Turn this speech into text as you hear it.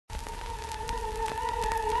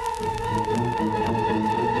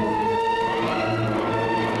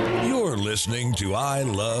You're listening to I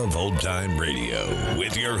Love Old Time Radio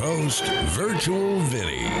with your host, Virtual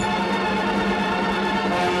Vinny.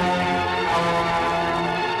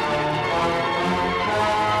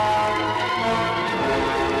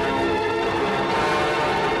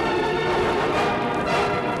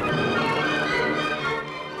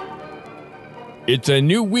 It's a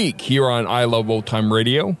new week here on I Love Old Time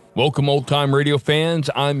Radio. Welcome, Old Time Radio fans.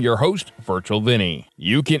 I'm your host, Virtual Vinny.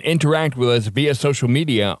 You can interact with us via social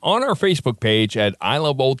media on our Facebook page at I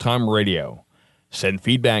Love Old Time Radio. Send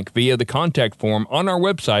feedback via the contact form on our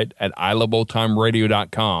website at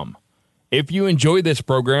iloveoldtimeradio.com. If you enjoy this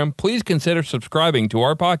program, please consider subscribing to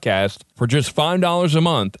our podcast for just $5 a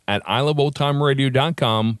month at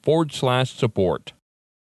iloveoldtimeradio.com/support.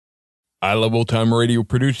 I Love Old Time Radio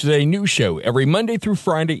produces a new show every Monday through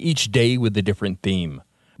Friday, each day with a different theme.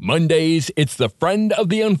 Mondays, it's the friend of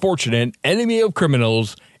the unfortunate, enemy of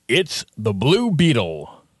criminals. It's the Blue Beetle.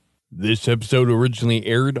 This episode originally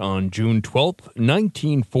aired on June 12th,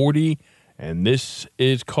 1940, and this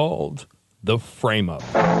is called The Frame-Up.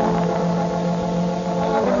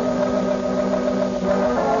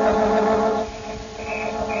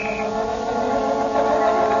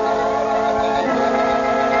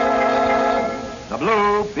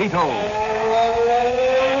 Blue Beetle.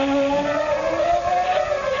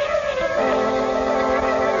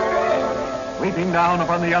 Sweeping down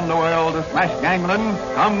upon the underworld to smash gangland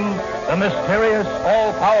comes the mysterious,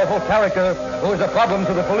 all-powerful character who is a problem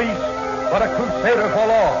to the police, but a crusader for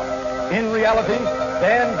law. In reality,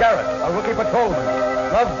 Dan Garrett, a rookie patrolman,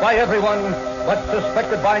 loved by everyone, but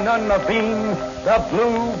suspected by none of being the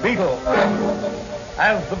Blue Beetle.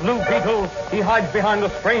 As the Blue Beetle, he hides behind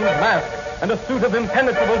a strange mask and a suit of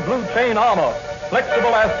impenetrable blue chain armor,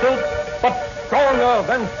 flexible as silk, but stronger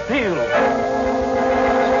than steel.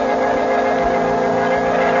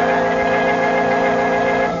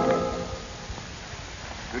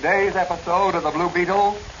 Today's episode of The Blue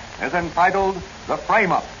Beetle is entitled The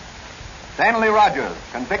Frame-Up. Stanley Rogers,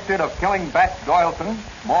 convicted of killing Bat Doyleson,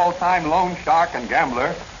 small-time loan shark and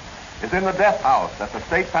gambler, is in the death house at the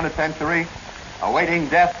state penitentiary, awaiting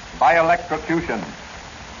death by electrocution.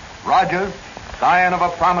 Rogers, scion of a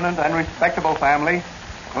prominent and respectable family,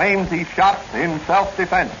 claims he shot in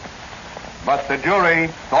self-defense. But the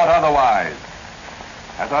jury thought otherwise.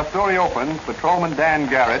 As our story opens, Patrolman Dan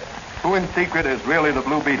Garrett, who in secret is really the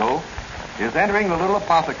Blue Beetle, is entering the little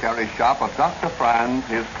apothecary shop of Dr. Franz,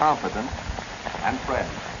 his confidant and friend.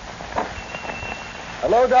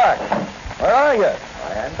 Hello, Doc. Where are you?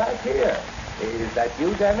 I am back here. Is that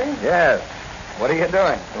you, Danny? Yes. What are you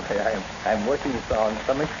doing? I'm working on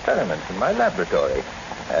some experiments in my laboratory.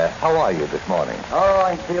 How are you this morning? Oh,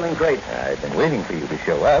 I'm feeling great. I've been waiting for you to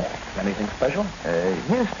show up. Anything special?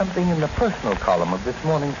 Here's something in the personal column of this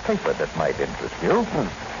morning's paper that might interest you.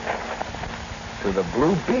 To the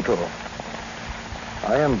Blue Beetle.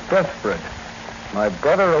 I am desperate. My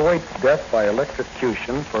brother awaits death by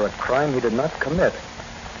electrocution for a crime he did not commit.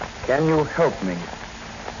 Can you help me?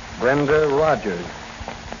 Brenda Rogers.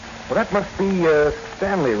 Well, that must be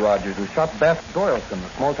Stanley Rogers, who shot Bat Doyleson, a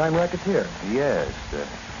small-time racketeer. Yes,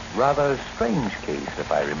 rather strange case, if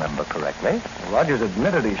I remember correctly. Rogers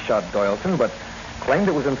admitted he shot Doyleson, but claimed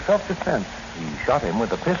it was in self-defense. He shot him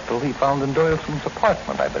with a pistol he found in Doyleson's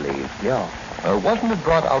apartment, I believe. Yeah. Wasn't it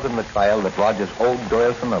brought out in the trial that Rogers owed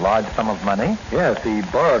Doyleson a large sum of money? Yes, he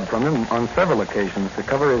borrowed from him on several occasions to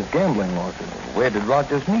cover his gambling losses. Where did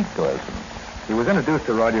Rogers meet Doyleson? He was introduced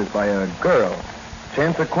to Rogers by a girl.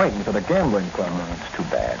 Chance acquaintance at a gambling club. Oh, it's too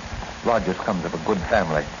bad. Rogers comes of a good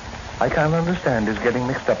family. I can't understand his getting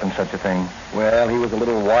mixed up in such a thing. Well, he was a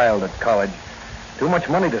little wild at college. Too much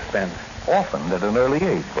money to spend. Orphaned at an early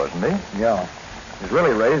age, wasn't he? Yeah. He was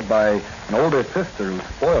really raised by an older sister who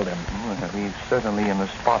spoiled him. Well, he's certainly in the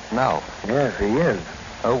spot now. Yes, he is.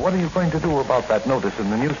 What are you going to do about that notice in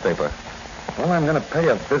the newspaper? Well, I'm going to pay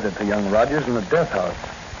a visit to young Rogers in the death house.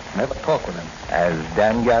 Never talk with him. As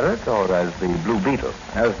Dan Garrett or as the Blue Beetle?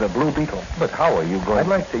 As the Blue Beetle. But how are you going? I'd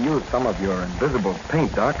like to use some of your invisible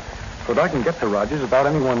paint, Doc, so that I can get to Rogers without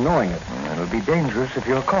anyone knowing it. It'll be dangerous if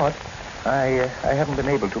you're caught. I haven't been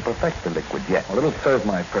able to perfect the liquid yet. Well, it'll serve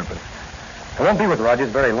my purpose. I won't be with Rogers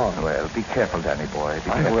very long. Well, be careful, Danny boy.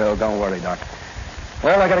 I will. Don't worry, Doc.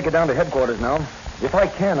 Well, I got to get down to headquarters now. If I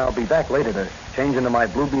can, I'll be back later to change into my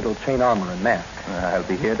Blue Beetle chain armor and mask. I'll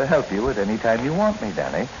be here to help you at any time you want me,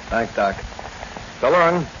 Danny. Thanks, Doc. So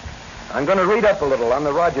long. I'm going to read up a little on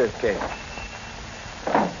the Rogers case.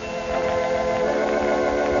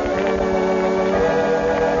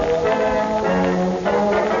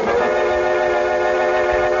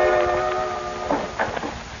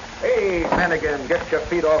 Manigan, get your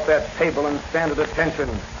feet off that table and stand at attention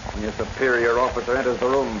when your superior officer enters the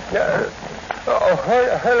room.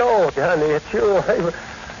 Hello, Danny. It's you.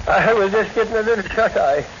 I was just getting a little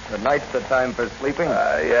shut-eye. The night's the time for sleeping.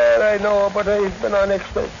 Yeah, I know, but I've been on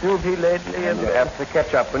extra duty lately, and you have to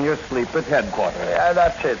catch up on your sleep at headquarters. Yeah,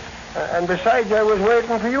 that's it. And besides, I was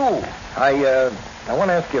waiting for you. I want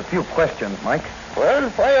to ask you a few questions, Mike. Well,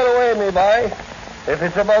 fire away, me boy. If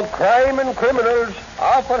it's about crime and criminals,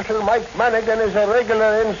 Officer Mike Manigan is a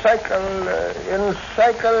regular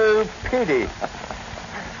encyclopedia.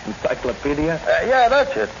 Encyclopedia? Yeah,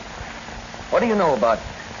 that's it. What do you know about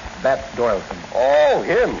Bat Doyleson? Oh,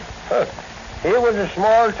 him. Huh. He was a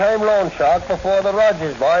small-time loan shark before the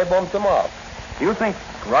Rogers boy bumped him off. Do you think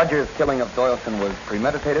Rogers' killing of Doyleson was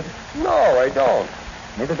premeditated? No, I don't.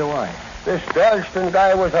 Neither do I. This Doyleson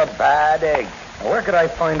guy was a bad egg. Now, where could I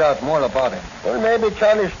find out more about him? Well, maybe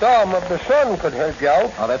Charlie Storm of the Sun could help you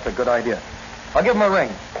out. Oh, that's a good idea. I'll give him a ring.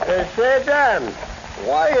 Say, Dan,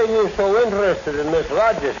 why are you so interested in this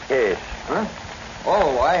Rogers case? Huh?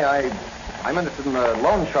 Oh, I'm interested in the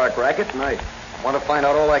loan shark racket, and I want to find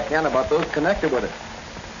out all I can about those connected with it.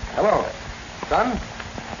 Hello, son.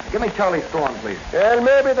 Give me Charlie Storm, please. Well,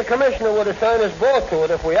 maybe the commissioner would assign us both to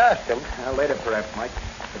it if we asked him. Later, perhaps, Mike.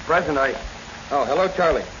 At present, Oh, hello,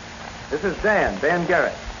 Charlie. This is Dan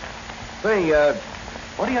Garrett. Say,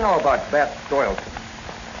 what do you know about Bat Doyleson?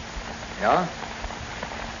 Yeah?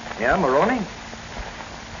 Yeah, Maroney?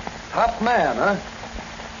 Top man, huh?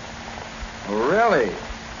 Really?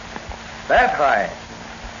 That high?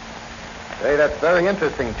 Say, that's very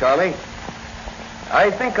interesting, Charlie.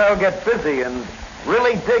 I think I'll get busy and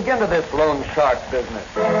really dig into this loan shark business.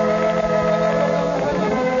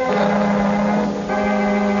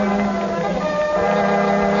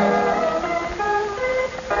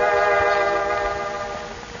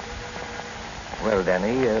 Well,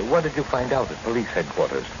 Danny, what did you find out at police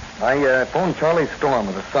headquarters? I phoned Charlie Storm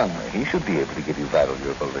of the Sun. He should be able to give you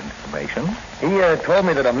valuable information. He told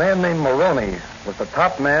me that a man named Maroney was the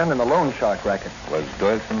top man in the loan shark racket. Was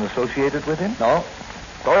Doyleson associated with him? No.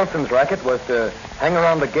 Doyleson's racket was to hang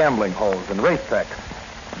around the gambling halls and racetracks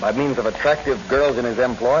by means of attractive girls in his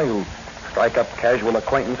employ who strike up casual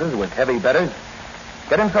acquaintances with heavy bettors,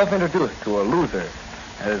 get himself introduced to a loser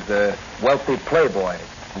as a wealthy playboy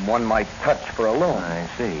whom one might touch for a loan. I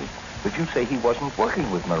see. But you say he wasn't working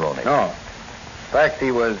with Maroney. No. In fact,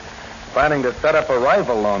 he was planning to set up a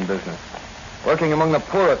rival loan business, working among the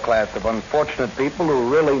poorer class of unfortunate people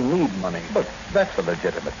who really need money. But that's a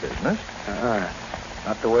legitimate business.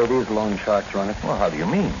 Not the way these loan sharks run it. Well, how do you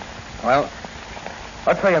mean? Well,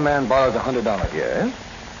 let's say a man borrows $100. Yes?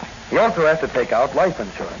 He also has to take out life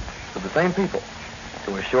insurance for the same people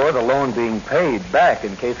to assure the loan being paid back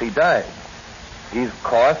in case he dies. These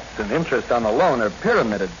costs and interest on the loan are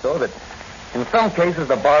pyramided so that in some cases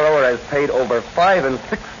the borrower has paid over 5 and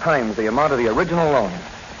 6 times the amount of the original loan.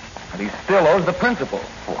 And he still owes the principal.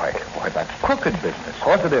 Why, that's crooked business. Of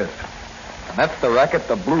course it is. And that's the racket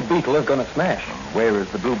the Blue Beetle is going to smash. Where is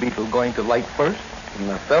the Blue Beetle going to light first? In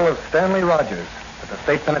the cell of Stanley Rogers at the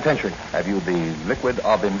state penitentiary. Have you the liquid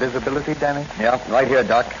of invisibility, Danny? Yeah, right here,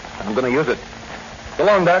 Doc. I'm going to use it. So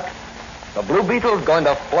long, Doc. The Blue Beetle's going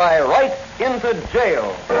to fly right into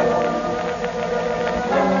jail.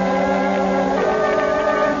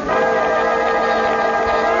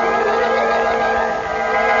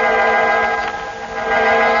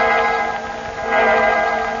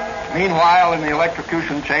 Meanwhile, in the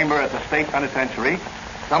electrocution chamber at the state penitentiary,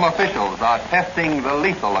 some officials are testing the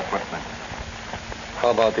lethal equipment.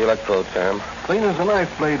 How about the electrodes, Sam? Clean as a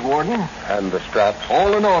knife blade, Warden. And the straps?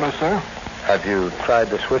 All in order, sir. Have you tried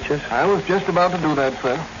the switches? I was just about to do that,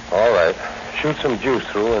 sir. All right. Shoot some juice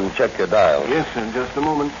through and check your dial. Yes, sir, in just a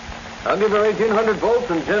moment. I'll give her 1,800 volts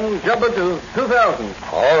and then jump her to 2,000.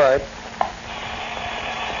 All right.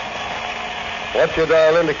 What's your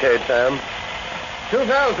dial indicate, Sam?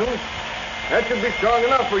 2,000. That should be strong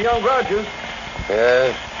enough for young Rogers.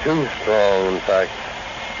 Yes, too strong, in fact.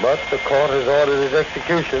 But the court has ordered his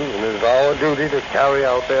execution, and it is our duty to carry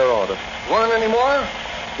out their order. Want any more?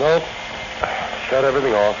 Nope. Shut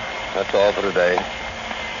everything off. That's all for today.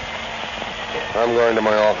 I'm going to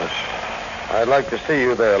my office. I'd like to see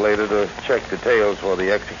you there later to check details for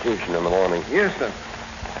the execution in the morning. Yes, sir.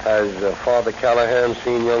 Has Father Callahan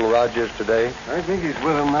seen young Rogers today? I think he's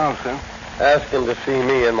with him now, sir. Ask him to see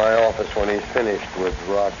me in my office when he's finished with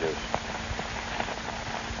Rogers.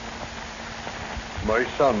 My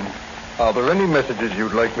son, are there any messages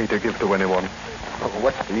you'd like me to give to anyone? Oh,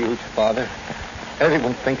 what's the use, Father?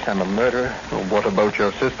 Everyone thinks I'm a murderer. Well, what about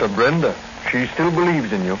your sister, Brenda? She still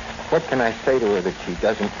believes in you. What can I say to her that she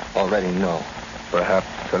doesn't already know?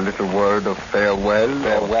 Perhaps a little word of farewell?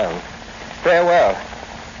 Farewell.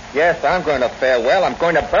 Yes, I'm going to farewell. I'm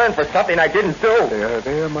going to burn for something I didn't do.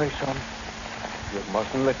 There, my son. You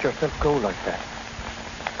mustn't let yourself go like that.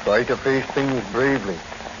 Try to face things bravely,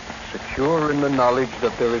 secure in the knowledge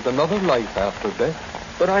that there is another life after death.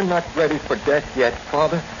 But I'm not ready for death yet,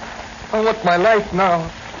 Father. I want my life now.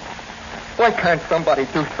 Why can't somebody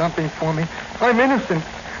do something for me? I'm innocent.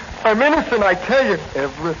 I tell you.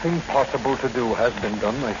 Everything possible to do has been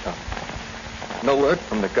done, my son. No word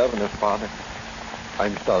from the governor, Father.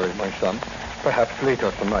 I'm sorry, my son. Perhaps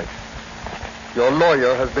later tonight. Your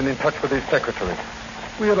lawyer has been in touch with his secretary.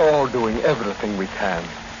 We are all doing everything we can.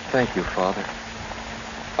 Thank you, Father.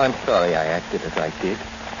 I'm sorry I acted as I did.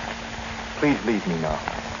 Please leave me now.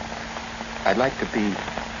 I'd like to be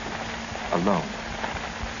alone.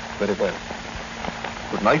 Very well.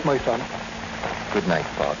 Good night, my son. Good night,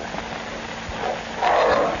 Father.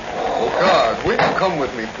 Oh, guard, will you come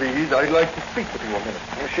with me, please? I'd like to speak with you a minute.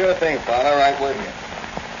 Well, sure thing, Father. Right with you.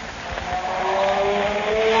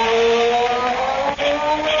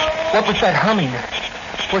 What was that humming?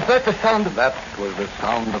 Was that the sound of... That was the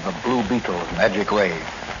sound of the Blue Beetle's magic ray.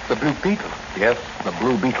 The Blue Beetle? Yes, the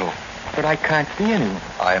Blue Beetle. But I can't see anyone.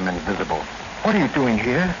 I am invisible. What are you doing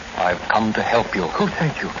here? I've come to help you. Who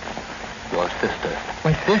sent you? Your sister.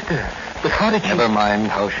 My sister? But how did you... Never mind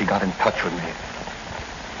how she got in touch with me.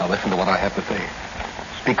 Now listen to what I have to say.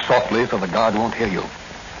 Speak softly so the guard won't hear you.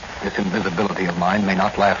 This invisibility of mine may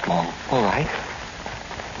not last long. All right.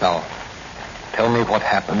 Now, tell me what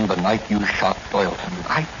happened the night you shot Doyleson.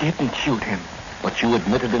 I didn't shoot him. But you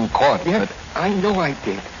admitted in court Yes, that... I know I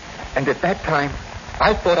did. And at that time,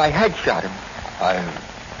 I thought I had shot him.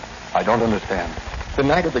 I don't understand. The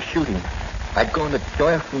night of the shooting, I'd gone to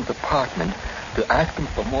Doyleson's apartment to ask him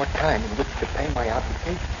for more time in which to pay my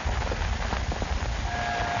obligation.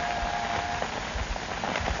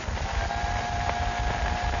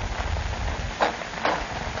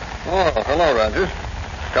 Oh, hello, Rogers.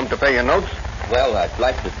 Come to pay your notes? Well, I'd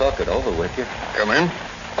like to talk it over with you. Come in.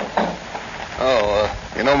 Oh,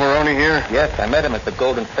 you know Maroney here? Yes, I met him at the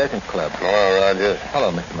Golden Pheasant Club. Hello, Rogers.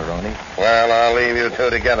 Hello, Mr. Maroney. Well, I'll leave you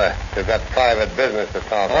two together. You've got private business to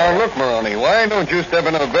talk about. Oh, look, Maroney, why don't you step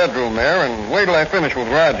into the bedroom there and wait till I finish with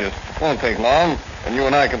Rogers? Won't take long, and you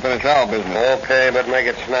and I can finish our business. Okay, but make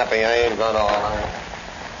it snappy. I ain't gonna all right.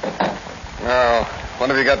 Now, what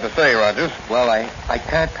have you got to say, Rogers? Well, I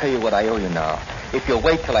can't tell you what I owe you now. If you'll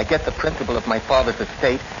wait till I get the principal of my father's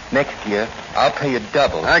estate next year, I'll pay you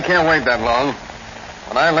double. I can't wait that long.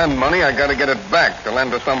 When I lend money, I got to get it back to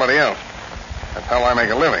lend to somebody else. That's how I make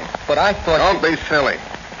a living. But I thought... Don't be silly.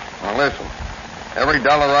 Now, listen. Every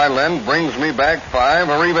dollar I lend brings me back $5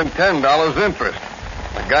 or even $10 interest.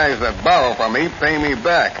 The guys that borrow from me pay me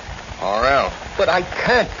back, or else. But I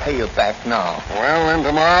can't pay you back now. Well, then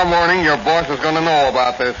tomorrow morning, your boss is going to know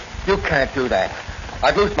about this. You can't do that.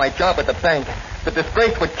 I'd lose my job at the bank. The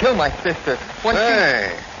disgrace would kill my sister.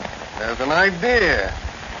 Say, there's an idea.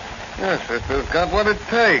 Your sister's got what it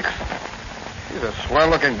takes. She's a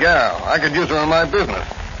swell-looking gal. I could use her in my business.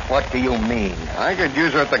 What do you mean? I could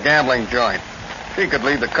use her at the gambling joint. She could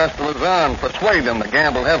lead the customers on, persuade them to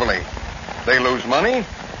gamble heavily. They lose money,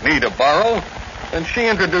 need to borrow, and she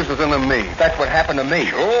introduces them to me. That's what happened to me.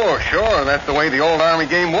 Sure. That's the way the old Army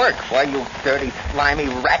game works. Why, you dirty, slimy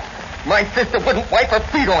rat. My sister wouldn't wipe her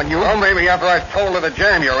feet on you. Well, maybe after I've told her the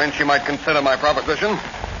jam you're in, she might consider my proposition.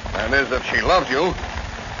 That is, if she loves you.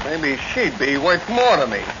 Maybe she'd be worth more to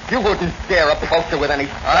me. You wouldn't dare approach her with any...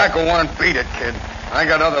 Go on, beat it, kid. I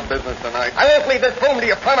got other business tonight. I won't leave this room till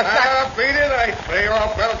you promise that. Beat it, I say, or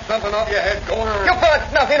I'll bounce something off your head. Go on. You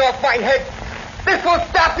bounce nothing off my head. This will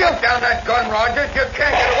stop you. Put down that gun, Rogers. You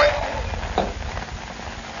can't get away.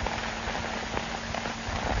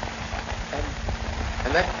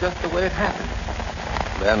 And that's just the way it happened.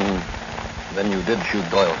 Then you did shoot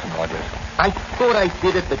Doyleson, Rogers. I thought I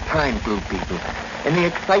did at the time, Blue Beetle. In the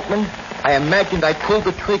excitement, I imagined I pulled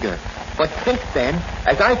the trigger. But since then,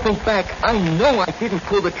 as I think back, I know I didn't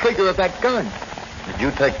pull the trigger of that gun. Did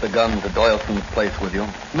you take the gun to Doyleson's place with you?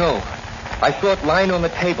 No. I saw it lying on the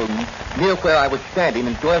table near where I was standing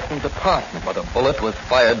in Doyleson's apartment. But a bullet was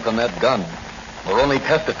fired from that gun. Maroney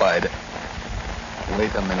testified.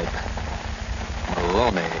 Wait a minute.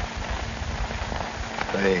 Maroney.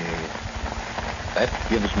 Say, that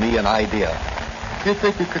gives me an idea. You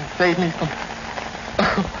think you can save me from...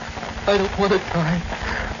 I don't want to die.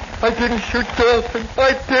 I didn't shoot Doyleson.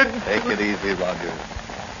 I didn't. Take it easy, Rogers.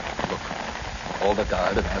 Look, call the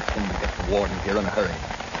guard and ask him to get the warden here in a hurry.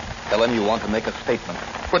 Tell him you want to make a statement.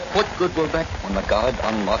 But what good will that... When the guard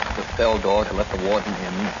unlocks the cell door to let the warden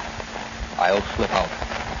in, I'll slip out.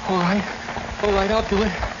 All right. All right, I'll do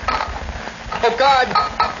it. Oh, God!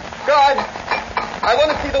 God! I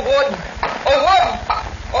want to see the warden. Oh, warden!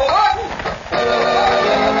 Oh, warden!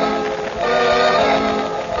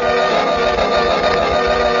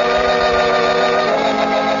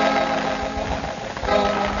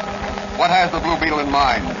 What has the Blue Beetle in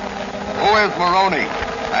mind? Who is Maroney?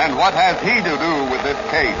 And what has he to do with this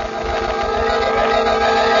case?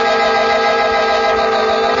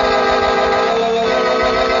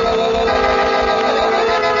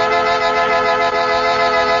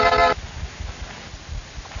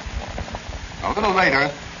 A little later,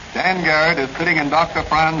 Dan Garrett is sitting in Dr.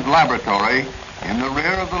 Franz's laboratory in the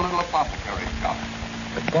rear of the little apothecary shop.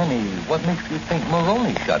 But, Danny, what makes you think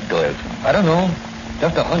Maroney shot Doyleson? I don't know.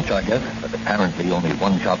 Just a hunch, I guess. But apparently only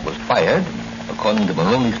one shot was fired. According to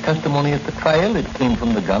Maroney's testimony at the trial, it came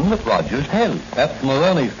from the gun that Rogers held. That's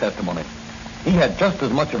Maroney's testimony. He had just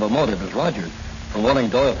as much of a motive as Rogers for wanting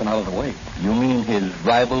Doyleson out of the way. You mean his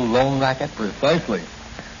rival lone racket? Precisely.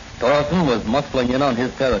 Doyleson was muscling in on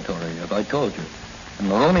his territory, as I told you. And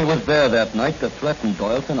Maroney was there that night to threaten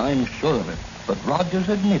Doyleson, I'm sure of it. But Rogers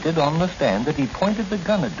admitted on the stand that he pointed the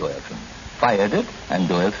gun at Doyleson, fired it, and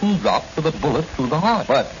Doyleson dropped with a bullet through the heart.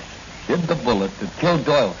 But did the bullet that killed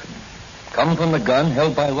Doyleson come from the gun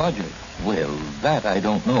held by Rogers? Well, that I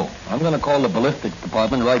don't know. I'm going to call the ballistics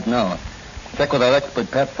department right now. Check with our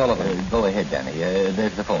expert, Pat Sullivan. Go ahead, Danny.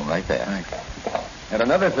 There's the phone right there. Thanks. And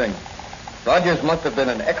another thing. Rogers must have been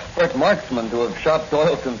an expert marksman to have shot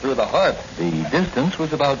Doyleson through the heart. The distance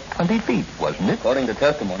was about 20 feet, wasn't it? According to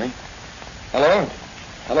testimony. Hello?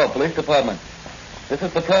 Hello, police department. This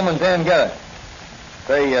is Patrolman Dan Garrett.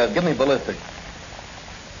 Say, give me ballistics.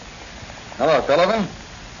 Hello, Sullivan?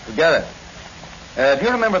 It's Garrett. Do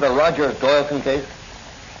you remember the Rogers Doyleson case?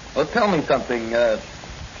 Well, tell me something.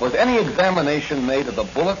 Was any examination made of the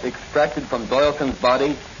bullet extracted from Doyleson's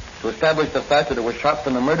body to establish the fact that it was shot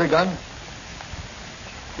from the murder gun?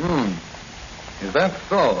 Is that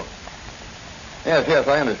so? Yes,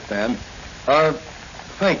 I understand.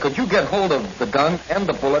 Say, could you get hold of the gun and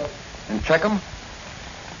the bullet and check them?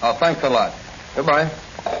 Oh, thanks a lot. Goodbye.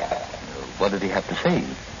 What did he have to say?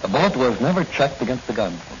 The bullet was never checked against the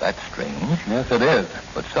gun. Well, that's strange. Yes, it is.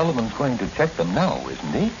 But Sullivan's going to check them now,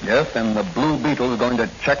 isn't he? Yes, and the Blue Beetle is going to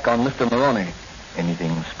check on Mr. Maroney.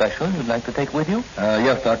 Anything special you'd like to take with you?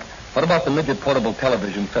 Yes, Doc. What about the midget portable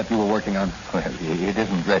television set you were working on? Well, it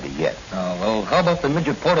isn't ready yet. Oh, well, how about the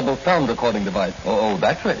midget portable sound recording device? Oh,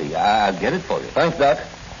 that's ready. I'll get it for you. Thanks, Doc.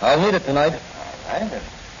 I'll need it tonight. All right.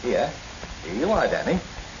 Here you are, Danny.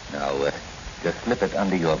 Now, just slip it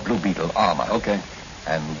under your Blue Beetle armor. Okay.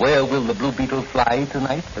 And where will the Blue Beetle fly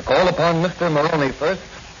tonight? To call upon Mr. Maroney first,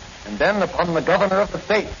 and then upon the governor of the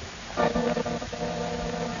state.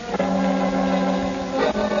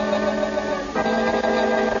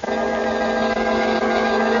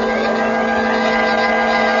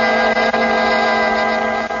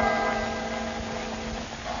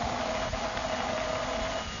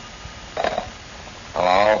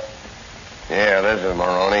 Hello? Yeah, this is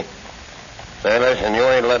Maroney. Say, listen, you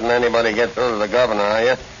ain't letting anybody get through to the governor, are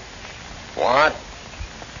you? What?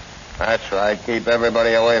 That's right. Keep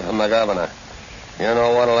everybody away from the governor. You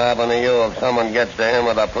know what'll happen to you if someone gets to him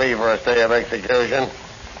with a plea for a stay of execution?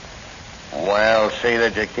 Well, see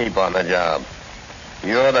that you keep on the job.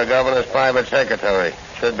 You're the governor's private secretary.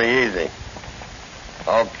 Should be easy.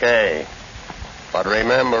 Okay. But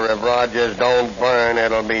remember, if Rogers don't burn,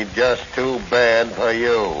 it'll be just too bad for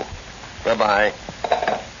you. Goodbye.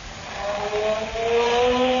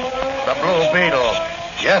 The Blue Beetle.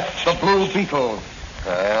 Yes, the Blue Beetle.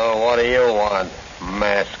 Well, what do you want,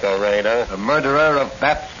 masquerader? The murderer of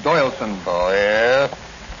Bats Doyleson. Oh, yeah?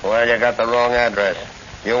 Well, you got the wrong address.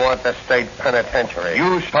 You want the state penitentiary.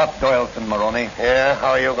 You shot Doyleson, Maroney. Yeah?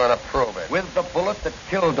 How are you going to prove it? With the bullet that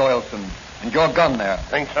killed Doyleson. And your gun there.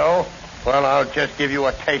 Think so? Well, I'll just give you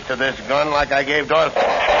a taste of this gun like I gave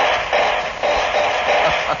Doyleson.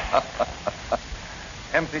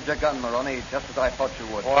 Emptied your gun, Maroney, just as I thought you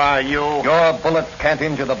would. Why, Your bullets can't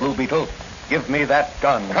injure the Blue Beetle. Give me that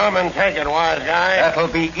gun. Come and take it, wise guy. That'll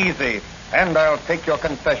be easy. And I'll take your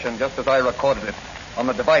confession just as I recorded it on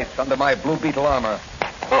the device under my Blue Beetle armor.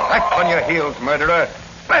 Back on your heels, murderer.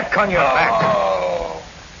 Back on your back.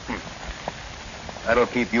 That'll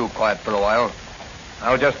keep you quiet for a while.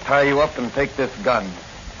 I'll just tie you up and take this gun.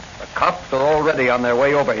 The cops are already on their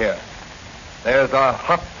way over here. There's a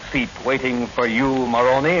hot seat waiting for you,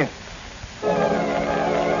 Maroney.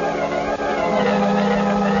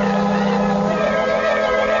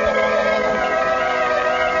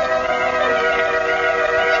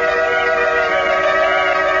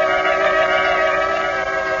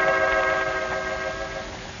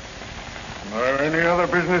 Any other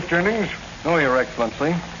business, Jennings? No, Your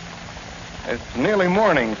Excellency. It's nearly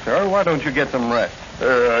morning, sir. Why don't you get some rest?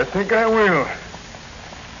 I think I will.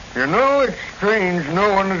 You know, it's strange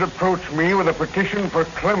no one has approached me with a petition for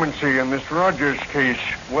clemency in this Rogers case.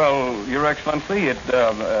 Well, Your Excellency, it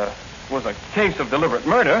was a case of deliberate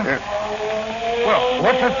murder. Well,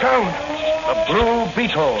 what's it sound? The Blue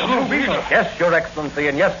Beetle. The Blue Beetle? Yes, Your Excellency,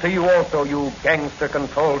 and yes to you also, you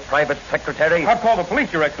gangster-controlled private secretary. I'll call the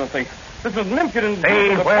police, Your Excellency. This is an impudent...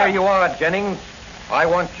 Stay where you are, Jennings. I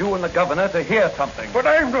want you and the governor to hear something. But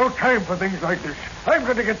I've no time for things like this. I've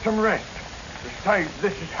got to get some rest. Besides,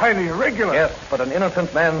 this is highly irregular. Yes, but an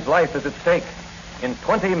innocent man's life is at stake. In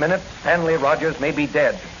 20 minutes, Stanley Rogers may be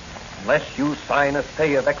dead. Unless you sign a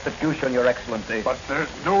stay of execution, Your Excellency. But there's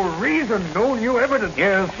no reason, no new evidence.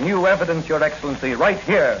 Here's new evidence, Your Excellency, right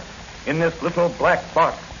here, in this little black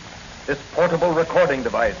box, this portable recording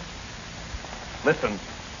device. Listen.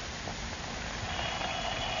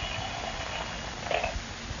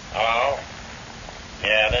 Hello?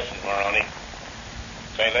 Yeah, this is Maroney.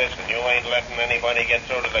 Say, listen, you ain't letting anybody get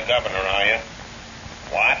through to the governor, are you?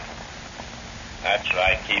 What? That's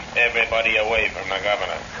right. Keep everybody away from the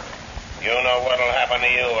governor. You know what'll happen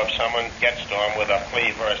to you if someone gets to him with a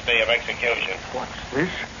plea for a stay of execution. What's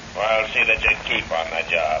this? Well, see that you keep on the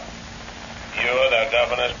job. You're the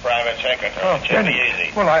governor's private secretary. Oh, It should be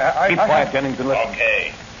Jennings. easy. Well, Keep quiet, Jennings, and listen.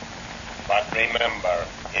 Okay. But remember,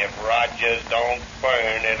 if Rogers don't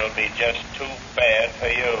burn, it'll be just too bad for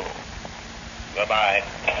you. Goodbye.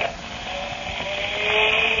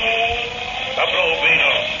 The Blue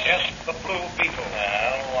Beetle. Yes, the Blue Beetle.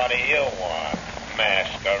 Now, what do you want,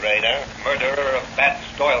 masquerader? Murderer of Bats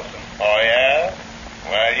Doyleson. Oh, yeah?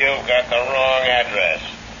 Well, you've got the wrong address.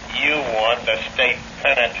 You want the state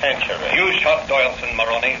penitentiary. You shot Doyleson,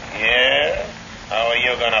 Maroney. Yeah? How are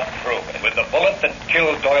you going to prove it? With the bullet that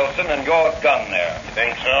killed Doyleson and your gun there. You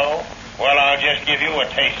think so? Well, I'll just give you a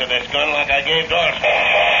taste of this gun like I gave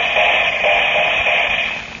Doyleson.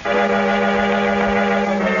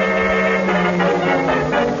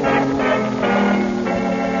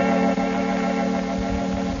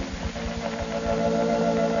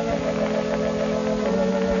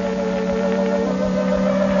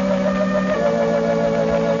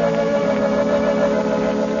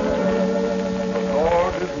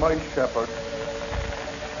 My shepherd,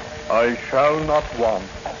 I shall not want.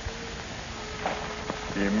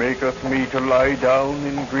 He maketh me to lie down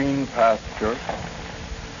in green pastures.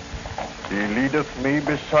 He leadeth me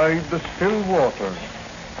beside the still waters.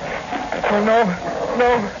 Oh,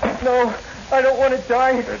 no. I don't want to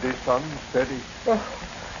die. Steady, son, steady. Oh,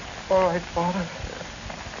 all right, Father.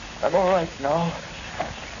 I'm all right now.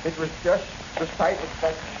 It was just the sight of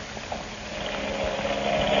that...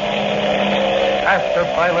 Faster,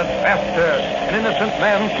 pilot, faster. An innocent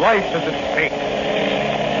man's life is at stake.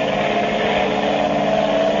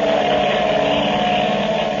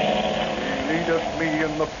 He leadeth me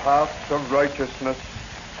in the paths of righteousness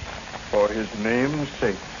for his name's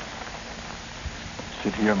sake.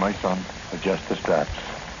 Sit here, my son. Adjust the straps.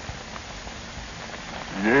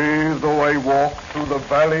 Yea, though I walk through the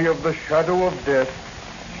valley of the shadow of death,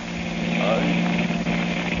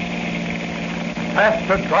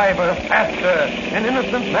 Faster, driver, faster. An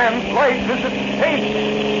innocent man's life is at stake.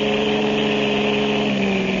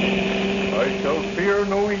 I shall fear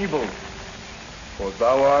no evil, for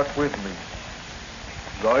thou art with me.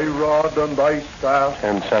 Thy rod and thy staff,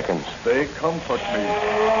 10 seconds. they comfort me.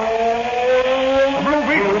 The Blue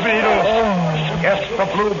Beetle. Yes, the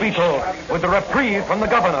Blue Beetle, with a reprieve from the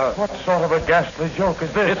governor. What sort of a ghastly joke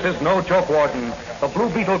is this? This is no joke, Warden. The Blue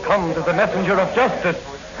Beetle comes as a messenger of justice.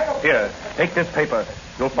 Here, take this paper.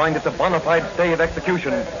 You'll find it's a bona fide stay of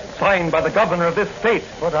execution, signed by the governor of this state.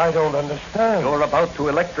 But I don't understand. You're about to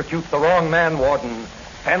electrocute the wrong man, Warden.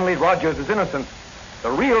 Stanley Rogers is innocent.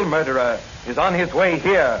 The real murderer is on his way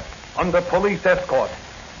here, under police escort.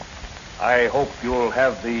 I hope you'll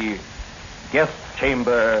have the guest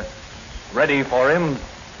chamber ready for him.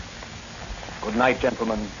 Good night,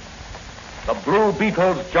 gentlemen. The Blue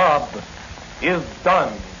Beetle's job is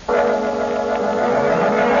done.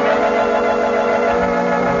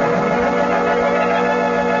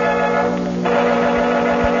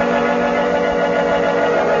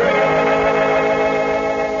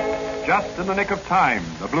 Just in the nick of time,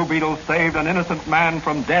 the Blue Beetle saved an innocent man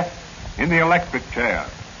from death in the electric chair.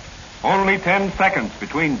 Only 10 seconds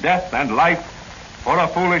between death and life for a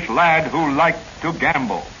foolish lad who liked to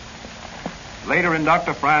gamble. Later in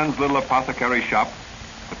Dr. Fran's little apothecary shop,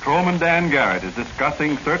 Patrolman Dan Garrett is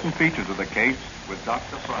discussing certain features of the case with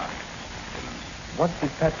Dr. Fran. what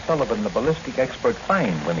did Pat Sullivan, the ballistic expert,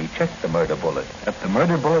 find when he checked the murder bullet? That the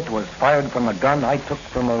murder bullet was fired from the gun I took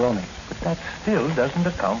from Maroney. But that still doesn't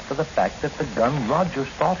account for the fact that the gun Rogers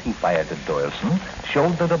thought he fired at Doyleson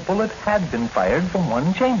showed that a bullet had been fired from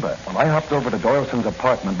one chamber. Well, I hopped over to Doyleson's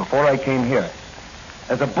apartment before I came here.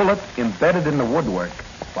 There's a bullet embedded in the woodwork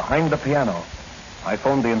behind the piano. I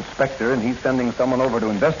phoned the inspector, and he's sending someone over to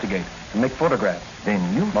investigate and make photographs.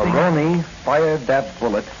 Then you Maroney fired that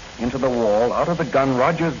bullet into the wall out of the gun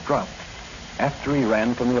Rogers dropped after he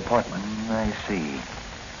ran from the apartment. I see.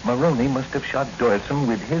 Maroney must have shot Doyleson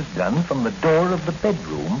with his gun from the door of the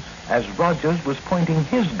bedroom as Rogers was pointing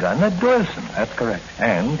his gun at Doyleson. That's correct.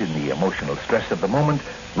 And in the emotional stress of the moment,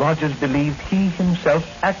 Rogers believed he himself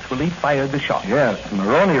actually fired the shot. Yes,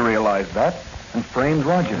 Maroney realized that and framed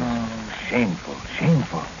Rogers. Oh, shameful,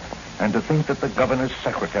 shameful. And to think that the governor's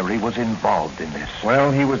secretary was involved in this.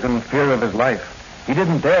 Well, he was in fear of his life. He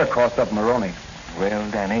didn't dare cross up Maroney. Well,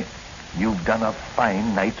 Danny, you've done a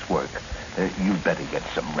fine night's work. You'd better get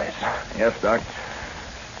some rest. Yes, Doc.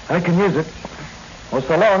 I can use it. Well,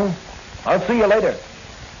 so long. I'll see you later.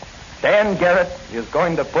 Dan Garrett is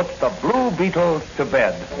going to put the Blue Beetle to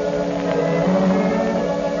bed.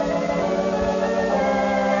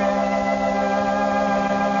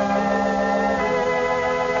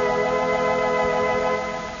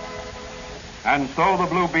 And so the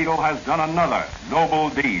Blue Beetle has done another noble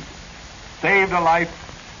deed, saved a life,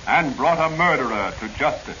 and brought a murderer to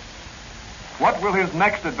justice. What will his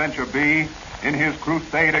next adventure be in his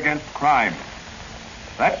crusade against crime?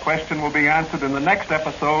 That question will be answered in the next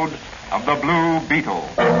episode of The Blue Beetle.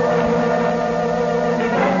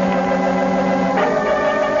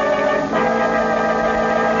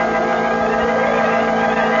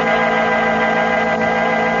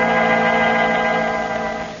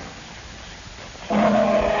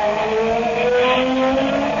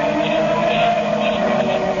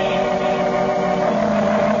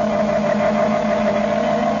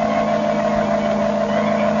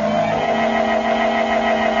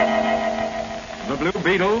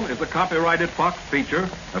 Beetle is a copyrighted Fox feature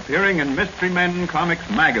appearing in Mystery Men Comics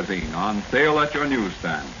magazine on sale at your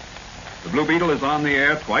newsstand. The Blue Beetle is on the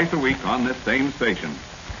air twice a week on this same station.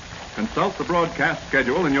 Consult the broadcast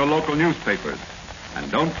schedule in your local newspapers.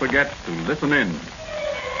 And don't forget to listen in.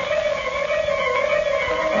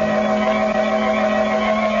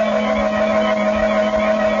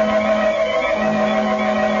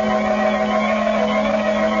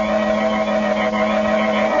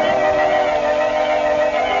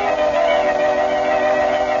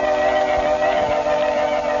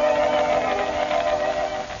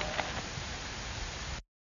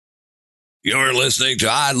 You're listening to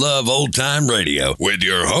I Love Old Time Radio with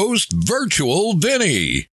your host, Virtual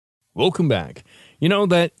Vinny. Welcome back. You know,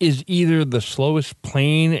 that is either the slowest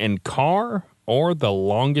plane and car or the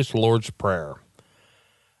longest Lord's Prayer.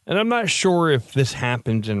 And I'm not sure if this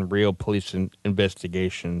happens in real police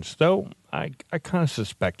investigations, though I kind of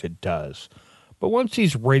suspect it does. But once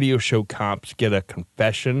these radio show cops get a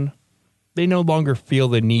confession, they no longer feel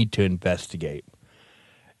the need to investigate.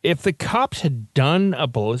 If the cops had done a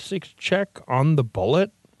ballistics check on the bullet,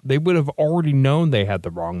 they would have already known they had the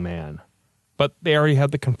wrong man. But they already had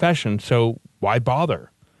the confession, so why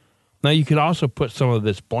bother? Now, you could also put some of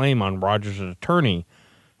this blame on Rogers' attorney,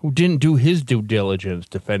 who didn't do his due diligence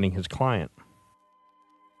defending his client.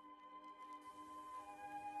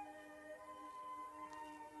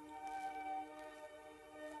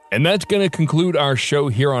 And that's going to conclude our show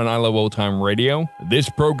here on I Love Old Time Radio. This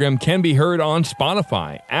program can be heard on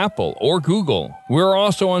Spotify, Apple, or Google. We're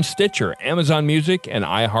also on Stitcher, Amazon Music, and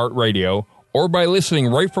iHeartRadio, or by listening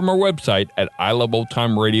right from our website at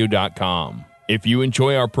iloveoldtimeradio.com. If you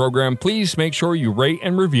enjoy our program, please make sure you rate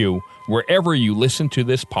and review wherever you listen to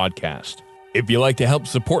this podcast. If you'd like to help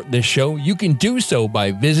support this show, you can do so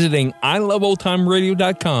by visiting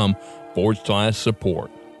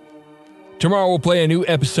iloveoldtimeradio.com/support. Tomorrow we'll play a new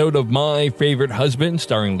episode of My Favorite Husband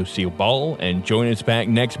starring Lucille Ball, and join us back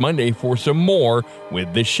next Monday for some more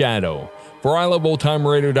with The Shadow. For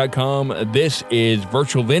iloveoldtimeradio.com, this is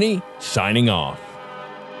Virtual Vinny signing off.